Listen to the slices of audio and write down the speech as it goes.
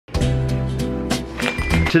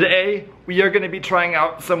Today, we are gonna be trying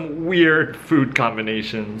out some weird food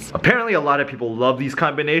combinations. Apparently a lot of people love these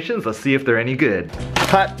combinations. Let's see if they're any good.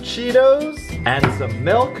 Hot Cheetos and some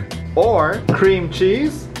milk or cream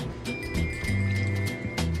cheese.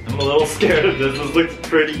 I'm a little scared of this. This looks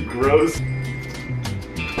pretty gross.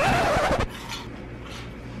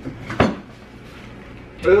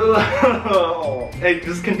 It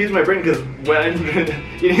just confused my brain because when I'm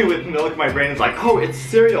eating it with milk, my brain is like, oh, it's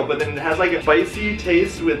cereal, but then it has like a spicy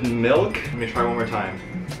taste with milk. Let me try one more time.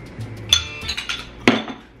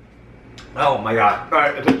 Oh my god.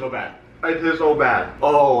 Alright, it tastes so bad. It tastes so bad.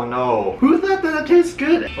 Oh no. Who thought that tastes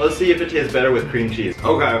good? Let's see if it tastes better with cream cheese.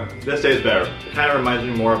 Okay, this tastes better. It kind of reminds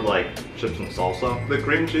me more of like chips and salsa. The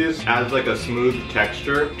cream cheese adds like a smooth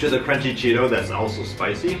texture to the crunchy Cheeto that's also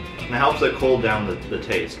spicy. And it helps it cool down the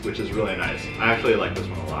taste, which is really nice. I actually like this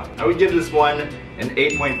one a lot. I would give this one an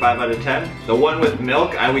 8.5 out of 10. The one with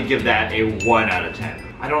milk, I would give that a 1 out of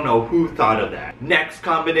 10. I don't know who thought of that. Next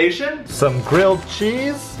combination, some grilled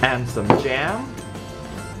cheese and some jam.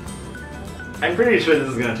 I'm pretty sure this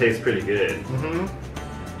is gonna taste pretty good.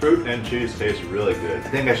 Fruit and cheese taste really good. I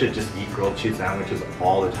think I should just eat grilled cheese sandwiches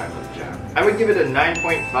all the time with jam. I would give it a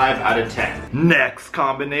 9.5 out of 10. Next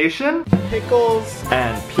combination, pickles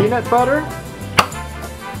and peanut butter.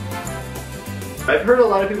 I've heard a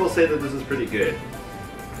lot of people say that this is pretty good.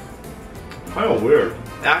 Kind of weird.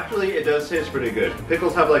 Actually, it does taste pretty good.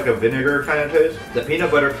 Pickles have like a vinegar kind of taste. The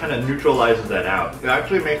peanut butter kind of neutralizes that out. It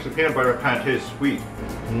actually makes the peanut butter kind of taste sweet.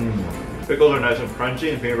 Pickles are nice and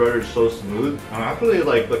crunchy and peanut butter is so smooth. Actually,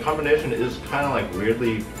 like, the combination is kind of like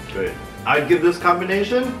weirdly good. I'd give this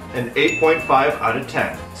combination an 8.5 out of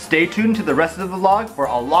 10. Stay tuned to the rest of the vlog for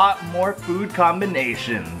a lot more food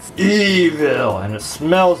combinations. Evil, and it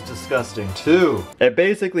smells disgusting too. It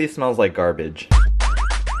basically smells like garbage.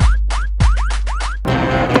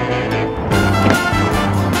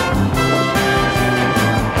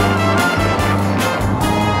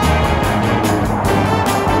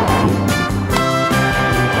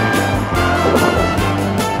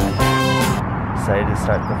 Decided to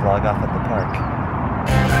start the vlog off at the park.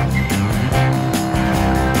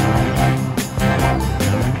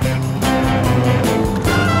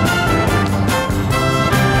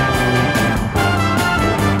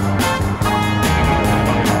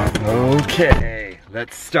 Okay,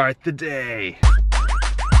 let's start the day.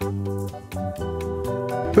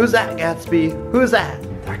 Who's that, Gatsby? Who's that?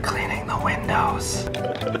 They're cleaning the windows.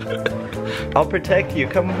 I'll protect you.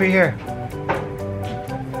 Come over here.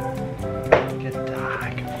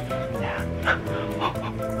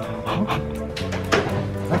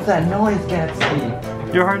 What's that noise,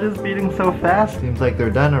 Gatsby? Your heart is beating so fast. Seems like they're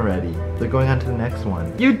done already. They're going on to the next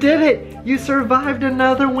one. You did it! You survived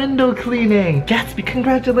another window cleaning! Gatsby,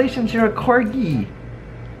 congratulations, you're a Corgi!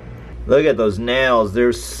 Look at those nails.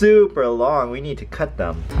 They're super long. We need to cut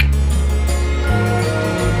them.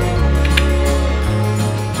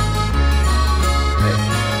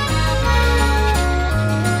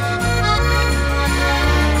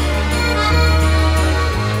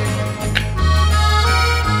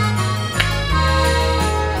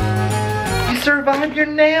 Survive your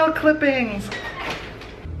nail clippings!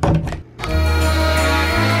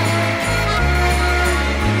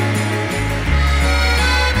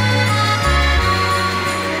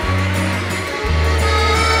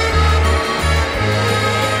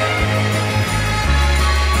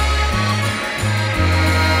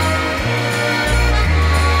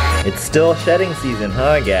 It's still shedding season,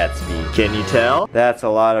 huh, Gatsby? Can you tell? That's a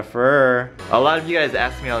lot of fur. A lot of you guys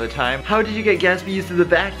ask me all the time, how did you get Gatsby used to the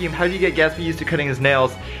vacuum? How did you get Gatsby used to cutting his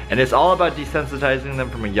nails? And it's all about desensitizing them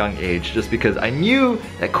from a young age, just because I knew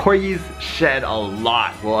that Corgis shed a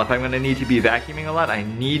lot. Well, if I'm gonna need to be vacuuming a lot, I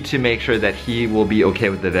need to make sure that he will be okay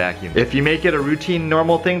with the vacuum. If you make it a routine,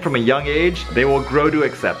 normal thing from a young age, they will grow to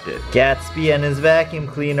accept it. Gatsby and his vacuum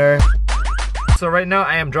cleaner. So right now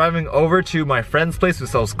I am driving over to my friend's place who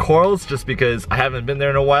sells corals just because I haven't been there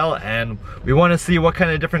in a while and we want to see what kind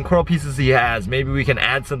of different coral pieces he has. Maybe we can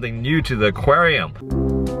add something new to the aquarium.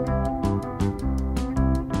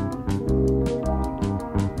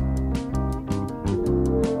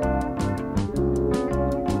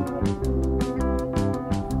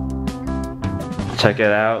 Check it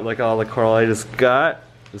out, look at all the coral I just got.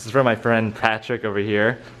 This is from my friend Patrick over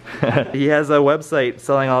here. He has a website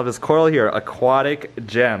selling all of his coral here, Aquatic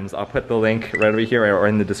Gems. I'll put the link right over here or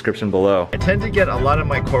in the description below. I tend to get a lot of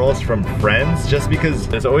my corals from friends just because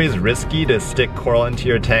it's always risky to stick coral into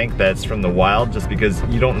your tank that's from the wild just because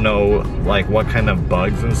you don't know like what kind of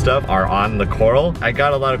bugs and stuff are on the coral. I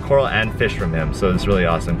got a lot of coral and fish from him, so it's really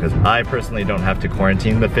awesome because I personally don't have to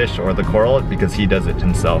quarantine the fish or the coral because he does it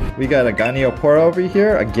himself. We got a Goniopora over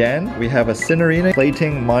here again. We have a Cynarina,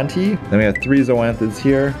 plating Monti. Then we have 3 Zoanthids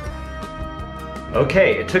here.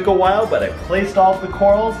 Okay, it took a while, but I placed all of the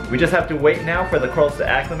corals. We just have to wait now for the corals to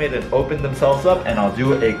acclimate and open themselves up, and I'll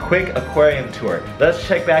do a quick aquarium tour. Let's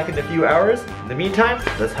check back in a few hours. In the meantime,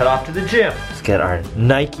 let's head off to the gym. Let's get our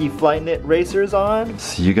Nike Flyknit racers on.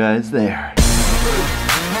 See you guys there.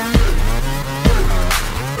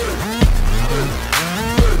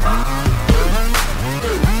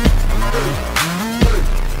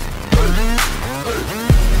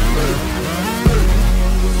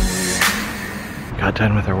 Got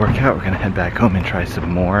done with our workout, we're gonna head back home and try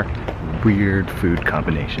some more weird food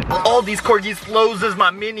combinations. All these corgis flows is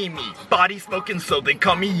my mini-me. Body smoking so they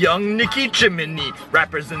call me Young Nicky Chimney.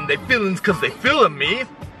 Rappers and they feelings cause they feelin' me.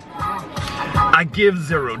 I give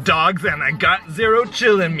 0 dogs and I got 0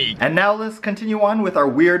 chillin' me. And now let's continue on with our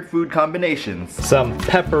weird food combinations. Some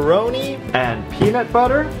pepperoni and peanut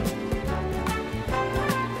butter.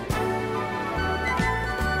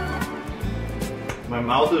 My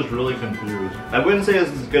mouth is really confused. I wouldn't say it's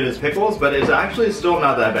as good as pickles, but it's actually still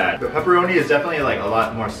not that bad. The pepperoni is definitely like a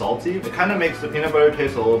lot more salty. It kind of makes the peanut butter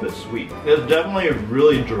taste a little bit sweet. It's definitely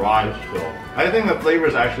really dry still. I think the flavor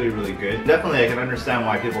is actually really good. Definitely I can understand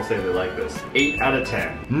why people say they like this. 8 out of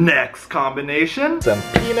 10. Next combination, some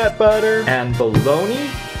peanut butter and bologna.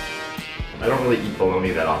 I don't really eat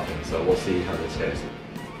bologna that often, so we'll see how this tastes.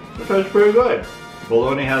 It tastes pretty good.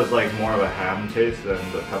 Bologna has like more of a ham taste than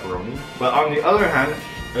the pepperoni. But on the other hand,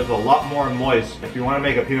 it's a lot more moist. If you want to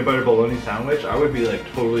make a peanut butter bologna sandwich, I would be like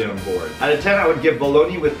totally on board. Out of 10, I would give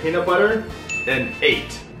bologna with peanut butter an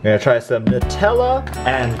 8. We're gonna try some Nutella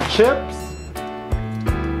and chips.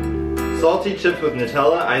 Salty chips with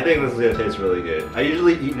Nutella, I think this is gonna taste really good. I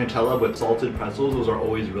usually eat Nutella with salted pretzels, those are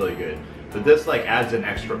always really good. But this like adds an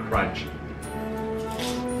extra crunch.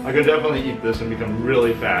 I could definitely eat this and become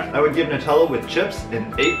really fat. I would give Nutella with chips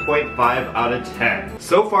an 8.5 out of 10.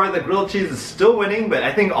 So far the grilled cheese is still winning, but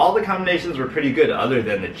I think all the combinations were pretty good other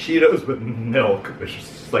than the Cheetos with milk, which is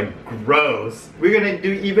just like gross. We're gonna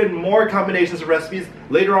do even more combinations of recipes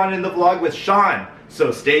later on in the vlog with Sean, so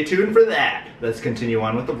stay tuned for that. Let's continue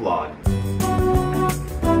on with the vlog.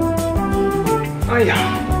 Oh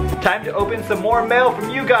yeah. Time to open some more mail from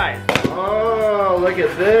you guys. Oh, look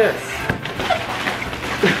at this.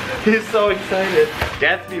 He's so excited.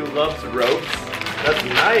 Gatsby loves ropes. That's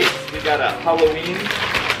nice. We got a Halloween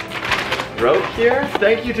rope here.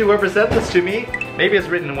 Thank you to whoever sent this to me. Maybe it's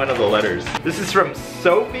written in one of the letters. This is from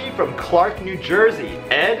Sophie from Clark, New Jersey.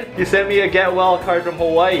 Ed, he sent me a get well card from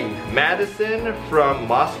Hawaii. Madison from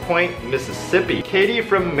Moss Point, Mississippi. Katie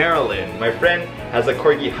from Maryland. My friend has a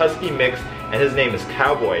Corgi Husky mix and his name is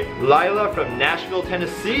Cowboy. Lila from Nashville,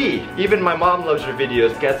 Tennessee. Even my mom loves your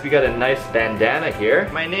videos. Guess we got a nice bandana here.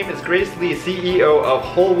 My name is Grace Lee, CEO of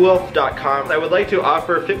WholeWolf.com. I would like to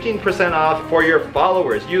offer 15% off for your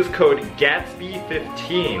followers. Use code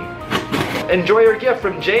GATSBY15. Enjoy your gift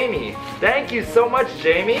from Jamie. Thank you so much,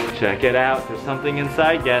 Jamie. Check it out. There's something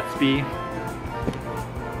inside, Gatsby.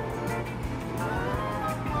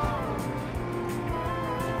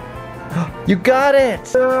 You got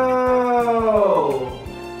it! No!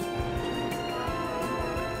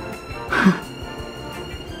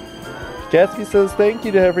 Gatsby says thank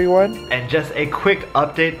you to everyone. And just a quick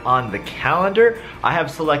update on the calendar. I have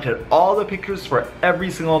selected all the pictures for every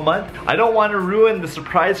single month. I don't want to ruin the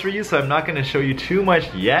surprise for you, so I'm not going to show you too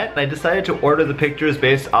much yet. I decided to order the pictures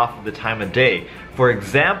based off of the time of day. For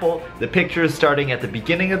example, the pictures starting at the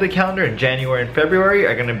beginning of the calendar in January and February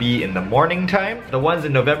are going to be in the morning time. The ones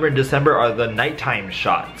in November and December are the nighttime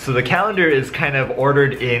shots. So the calendar is kind of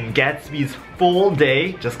ordered in Gatsby's full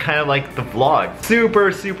day, just kind of like the vlog.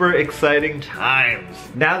 Super, super exciting times.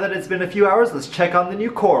 Now that it's been a few hours, let's check on the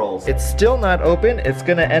new corals. It's still not open. It's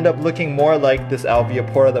gonna end up looking more like this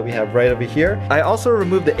Alveopora that we have right over here. I also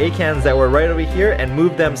removed the acans that were right over here and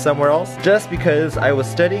moved them somewhere else, just because I was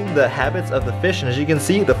studying the habits of the fish, and as you can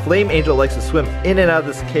see, the flame angel likes to swim in and out of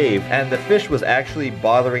this cave, and the fish was actually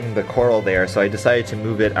bothering the coral there, so I decided to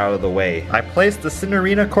move it out of the way. I placed the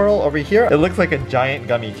Cynarina coral over here. It looks like a giant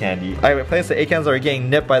gummy candy. I placed the acans are getting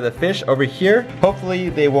nipped by the fish over here. Hopefully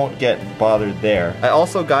they won't get bothered there. I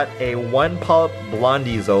also got a 1 polyp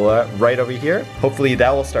blondie zoa right over here. Hopefully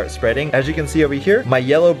that will start spreading. As you can see over here, my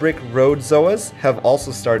yellow brick road zoas have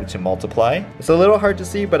also started to multiply. It's a little hard to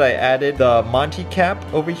see, but I added the Monti cap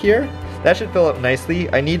over here. That should fill up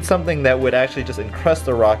nicely. I need something that would actually just encrust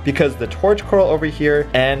the rock because the torch coral over here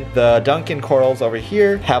and the Duncan corals over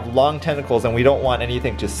here have long tentacles and we don't want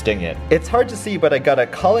anything to sting it. It's hard to see, but I got a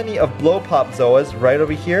colony of blow pop zoas right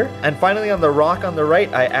over here. And finally on the rock on the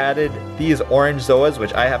right, I added these orange zoas,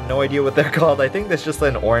 which I have no idea what they're called. I think that's just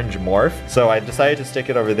an orange morph. So I decided to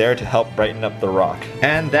stick it over there to help brighten up the rock.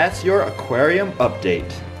 And that's your aquarium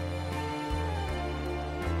update.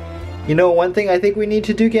 You know, one thing I think we need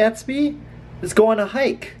to do, Gatsby, is go on a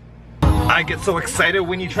hike. I get so excited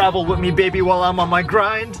when you travel with me, baby, while I'm on my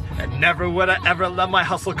grind. And never would I ever let my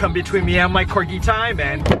hustle come between me and my corgi time,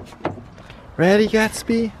 and... Ready,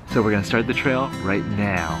 Gatsby? So we're gonna start the trail right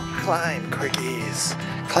now. Climb, corgis.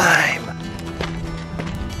 Climb.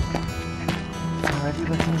 It's already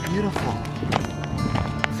looking beautiful.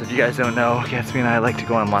 So if you guys don't know, Gatsby and I like to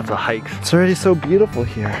go on lots of hikes. It's already so beautiful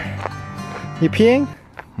here. You peeing?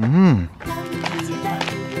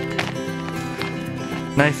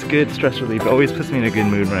 Nice, good stress relief. Always puts me in a good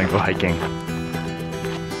mood when I go hiking.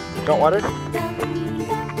 Got water?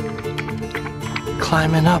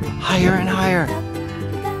 Climbing up higher and higher.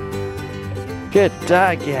 Good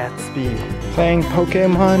job, Gatsby. Playing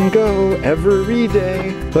Pokemon Go every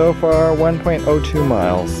day. So far, 1.02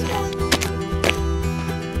 miles.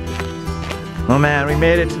 Oh man, we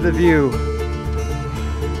made it to the view.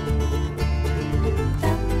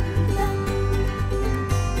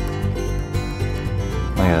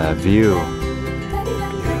 Look at that view.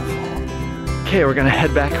 Beautiful. Okay, we're gonna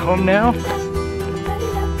head back home now.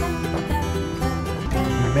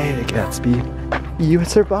 You made it, Gatsby. You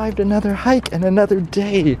survived another hike and another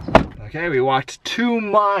day. Okay, we walked 2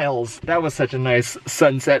 miles. That was such a nice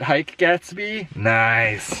sunset hike, Gatsby.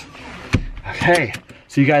 Nice. Okay,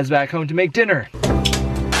 see you guys back home to make dinner.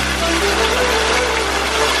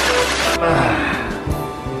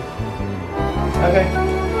 Okay.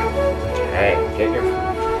 Okay, get your food.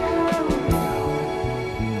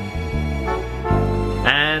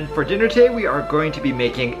 And for dinner today, we are going to be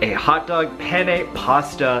making a hot dog penne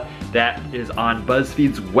pasta that is on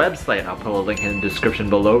Buzzfeed's website. I'll put a link in the description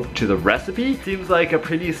below to the recipe. Seems like a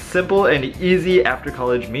pretty simple and easy after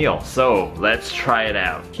college meal. So let's try it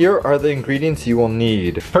out. Here are the ingredients you will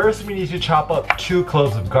need. First, we need to chop up 2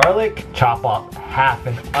 cloves of garlic, chop up half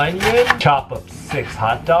an onion, chop up 6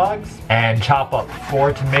 hot dogs, and chop up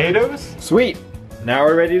 4 tomatoes. Sweet. Now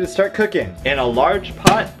we're ready to start cooking. In a large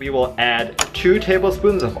pot, we will add 2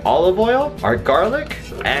 tablespoons of olive oil, our garlic,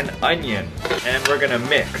 and onion, and we're gonna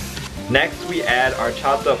mix. Next, we add our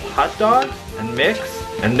chopped up hot dogs and mix,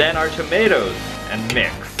 and then our tomatoes and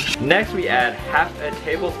mix. Next, we add half a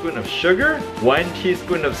tablespoon of sugar, 1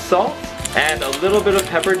 teaspoon of salt, and a little bit of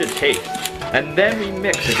pepper to taste. And then we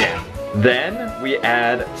mix again. Then we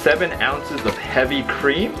add 7 ounces of heavy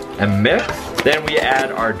cream and mix. Then we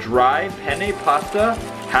add our dry penne pasta,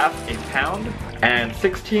 half a pound, and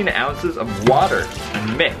 16 ounces of water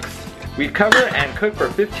and mix. We cover and cook for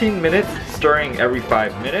 15 minutes, stirring every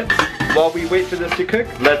 5 minutes. While we wait for this to cook,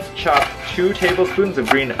 let's chop 2 tablespoons of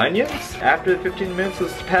green onions. After the 15 minutes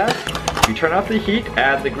has passed, we turn off the heat,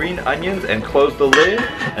 add the green onions, and close the lid,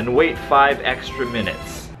 and wait 5 extra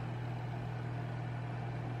minutes.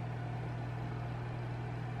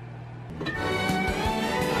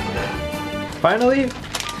 Finally,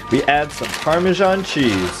 we add some Parmesan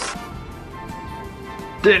cheese.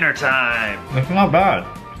 Dinner time! It's not bad.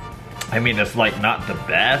 I mean, it's like not the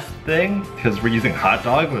best thing because we're using hot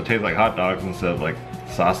dogs and it tastes like hot dogs instead of like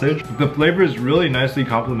sausage. The flavors really nicely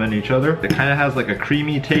complement each other. It kind of has like a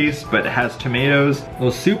creamy taste, but it has tomatoes. It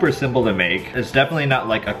was super simple to make. It's definitely not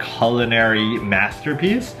like a culinary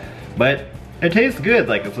masterpiece, but it tastes good.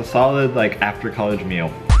 Like it's a solid like after college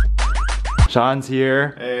meal. Sean's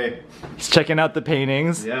here. Hey. He's checking out the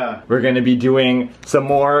paintings. Yeah. We're gonna be doing some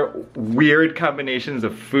more weird combinations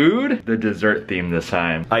of food. The dessert theme this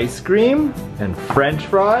time. Ice cream and French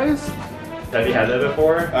fries. Have you had that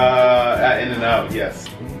before? At In-N-Out, yes.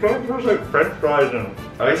 There's like French fries and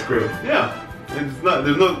ice cream. Yeah. It's not,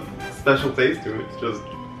 there's no special taste to it, it's just...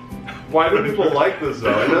 Why do people like this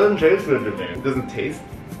though? It doesn't taste good to me. It doesn't taste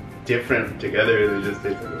different together, they just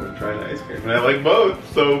taste like I'm trying ice cream. And I like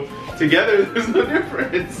both, so together there's no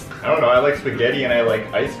difference. I don't know, I like spaghetti and I like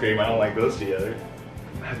ice cream. I don't like those together.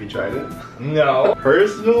 Have you tried it? No.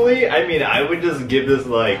 Personally, I mean, I would just give this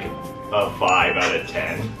like a 5 out of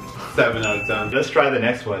 10. 7 out of 10. Let's try the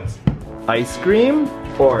next ones. Ice cream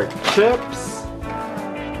or chips?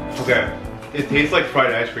 Okay, it tastes like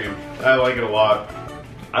fried ice cream. I like it a lot.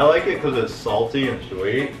 I like it because it's salty and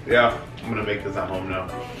sweet. Yeah, I'm gonna make this at home now.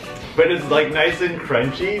 But it's like nice and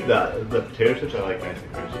crunchy. The potato chips are like nice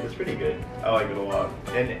and crunchy. It's pretty good. I like it a lot.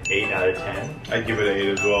 An 8 out of 10. I give it an 8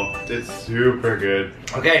 as well. It's super good.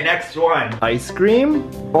 Okay, next one. Ice cream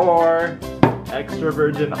or extra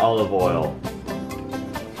virgin olive oil?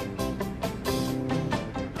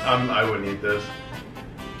 I wouldn't eat this.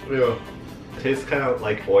 Ew. It tastes kind of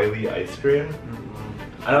like oily ice cream.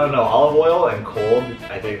 I don't know, olive oil and cold,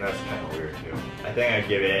 I think that's kind of weird too. I think I'd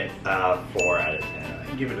give it 4 out of 10.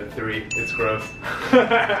 I give it a 3. It's gross.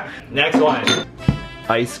 Next one.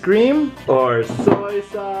 Ice cream or soy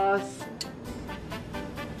sauce?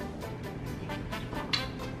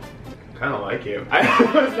 Kind of like it.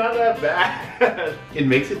 It's not that bad. It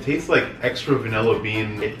makes it taste like extra vanilla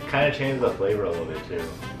bean. It kind of changes the flavor a little bit too.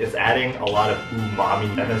 It's adding a lot of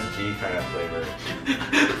umami, MSG kind of flavor.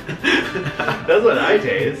 That's what I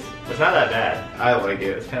taste. It's not that bad. I like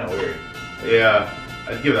it. It's kind of weird. Yeah,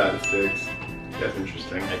 I'd give that a 6. That's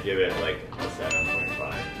interesting. I'd give it like a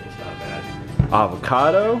 7.5. It's not bad.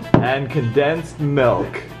 Avocado and condensed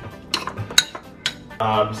milk.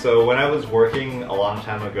 So when I was working a long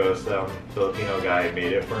time ago, some Filipino guy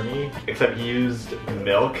made it for me, except he used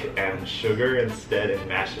milk and sugar instead and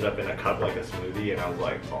mashed it up in a cup like a smoothie, and I was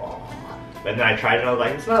like, oh. And then I tried it and I was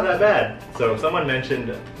like, it's not that bad. So someone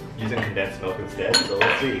mentioned using condensed milk instead, so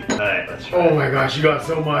let's see. Alright, let's try it. Oh my gosh, you got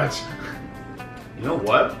so much. You know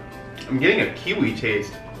what? I'm getting a kiwi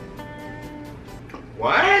taste.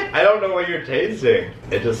 What? I don't know what you're tasting.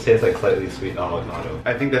 It just tastes like slightly sweet avocado.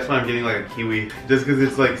 I think that's why I'm getting like a kiwi. Just because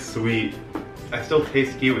it's like sweet. I still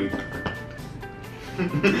taste kiwi. I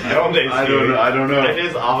don't taste kiwi. I don't know. It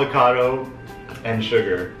is avocado and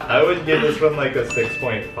sugar. I would give this one like a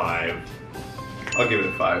 6.5. I'll give it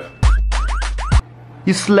a 5.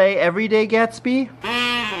 You slay every day, Gatsby?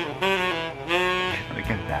 Look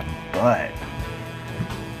at that butt.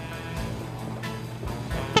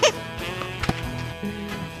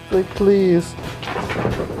 Like, please.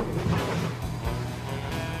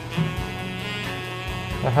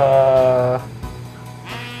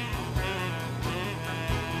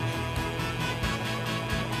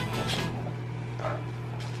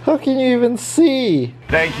 How can you even see?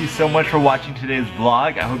 Thank you so much for watching today's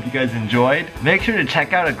vlog. I hope you guys enjoyed. Make sure to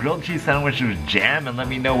check out a grilled cheese sandwich with jam and let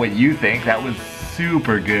me know what you think. That was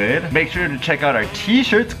super good. Make sure to check out our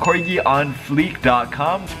t-shirts,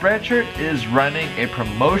 corgionfleek.com. Spreadshirt is running a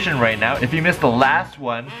promotion right now. If you missed the last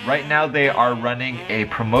one, right now they are running a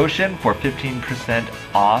promotion for 15%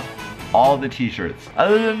 off all the t-shirts.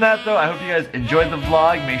 Other than that though, I hope you guys enjoyed the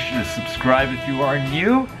vlog. Make sure to subscribe if you are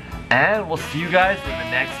new, and we'll see you guys in the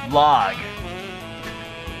next vlog.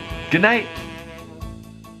 Good night.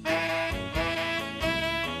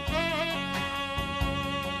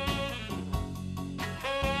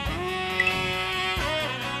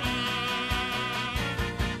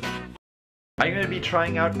 I'm going to be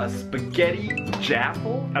trying out a spaghetti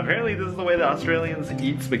jaffle. Apparently this is the way that Australians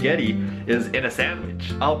eat spaghetti, is in a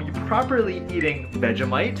sandwich. I'll be properly eating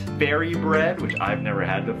Vegemite, fairy bread, which I've never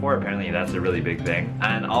had before. Apparently that's a really big thing.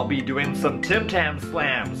 And I'll be doing some Tim Tam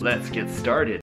slams. Let's get started.